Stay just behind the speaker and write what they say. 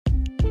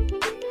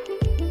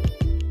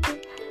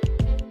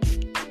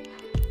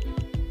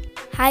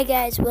Hi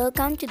guys,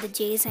 welcome to the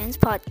J Science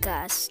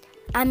podcast.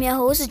 I'm your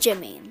host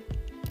Jermaine.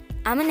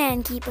 I'm an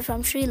ant keeper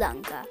from Sri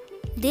Lanka.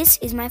 This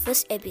is my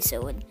first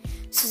episode,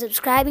 so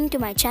subscribing to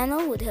my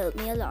channel would help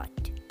me a lot.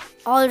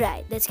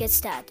 Alright, let's get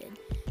started.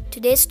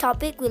 Today's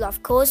topic will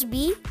of course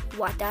be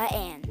what are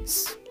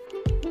ants?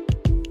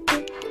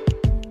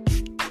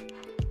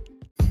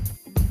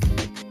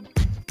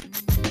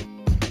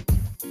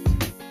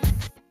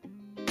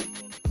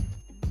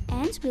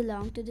 Ants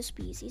belong to the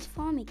species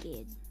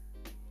Formicid.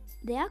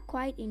 They are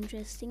quite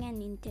interesting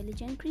and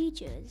intelligent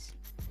creatures.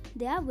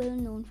 They are well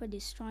known for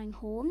destroying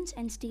homes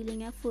and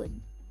stealing our food.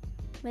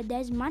 But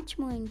there's much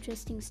more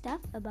interesting stuff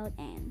about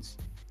ants.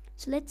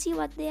 So let's see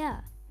what they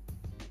are.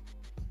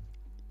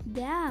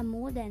 There are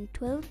more than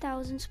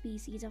 12,000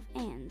 species of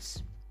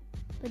ants,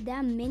 but there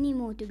are many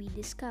more to be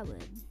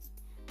discovered.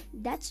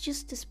 That's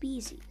just the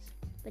species,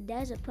 but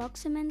there's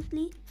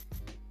approximately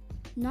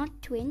not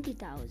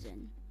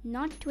 20,000,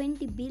 not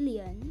 20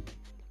 billion,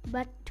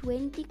 but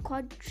 20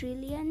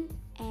 quadrillion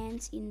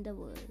ants in the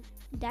world.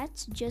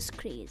 That's just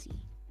crazy.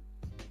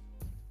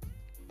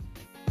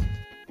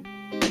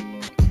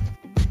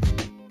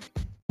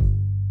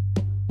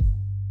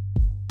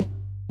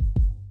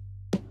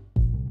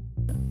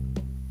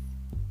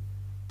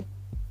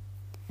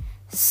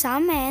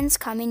 Some ants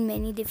come in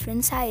many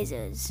different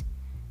sizes.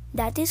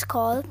 That is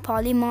called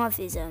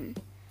polymorphism.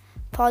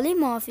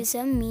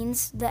 Polymorphism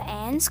means the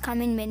ants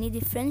come in many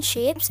different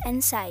shapes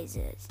and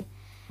sizes.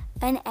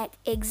 An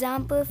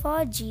example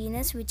for a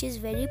genus which is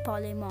very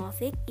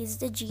polymorphic is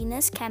the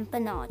genus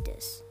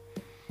Camponotus.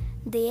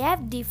 They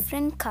have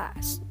different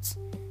castes.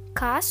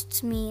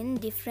 Castes mean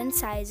different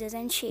sizes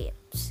and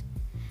shapes.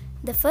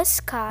 The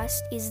first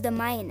caste is the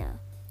minor,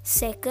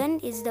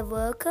 second is the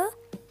worker,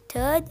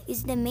 third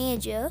is the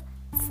major,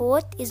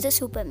 fourth is the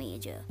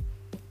supermajor.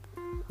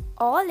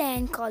 All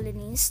ant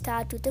colonies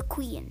start with a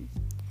queen.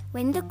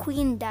 When the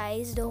queen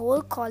dies, the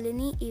whole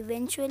colony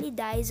eventually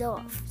dies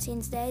off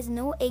since there is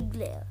no egg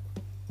layer.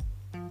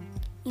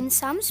 In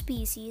some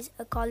species,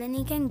 a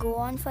colony can go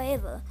on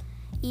forever,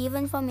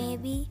 even for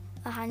maybe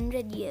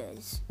 100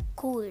 years.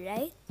 Cool,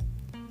 right?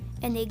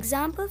 An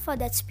example for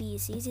that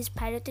species is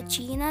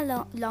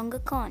Parotocina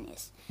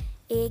longicornis,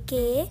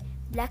 aka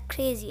black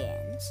crazy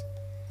ants,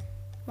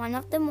 one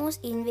of the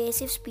most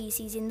invasive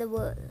species in the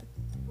world.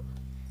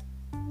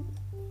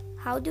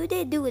 How do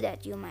they do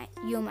that, you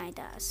might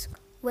ask?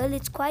 Well,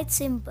 it's quite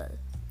simple.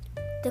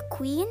 The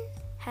queen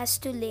has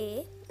to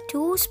lay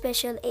 2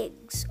 special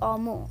eggs or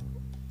more.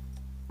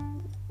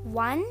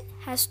 One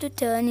has to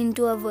turn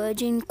into a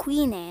virgin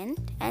queen ant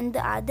and the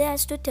other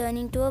has to turn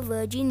into a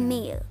virgin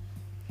male.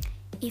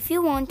 If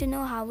you want to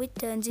know how it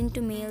turns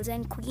into males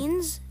and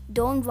queens,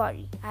 don't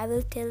worry.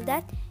 I'll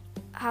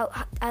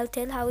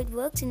tell how it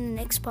works in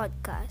the next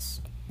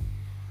podcast.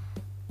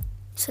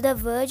 So the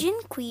virgin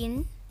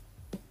queen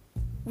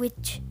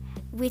which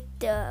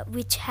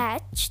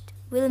hatched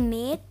will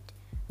mate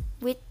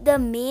with the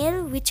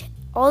male which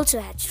also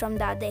hatched from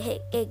the other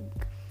egg,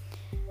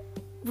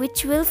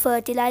 which will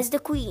fertilize the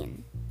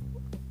queen.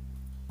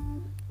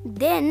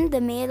 Then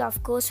the male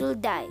of course will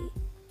die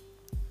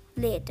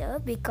later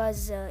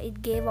because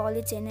it gave all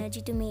its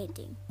energy to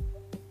mating.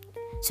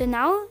 So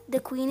now the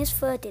queen is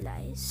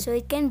fertilized, so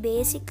it can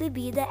basically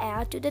be the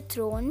heir to the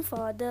throne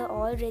for the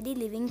already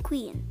living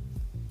queen.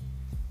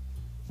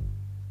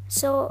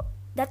 So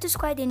that was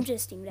quite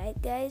interesting, right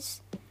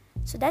guys?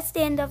 So that's the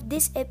end of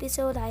this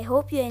episode. I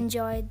hope you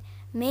enjoyed.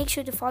 Make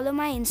sure to follow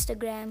my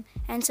Instagram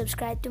and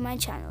subscribe to my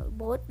channel.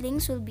 Both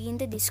links will be in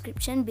the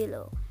description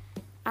below.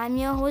 I'm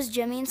your host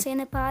Jermaine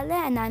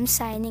Senapala and I'm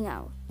signing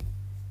out.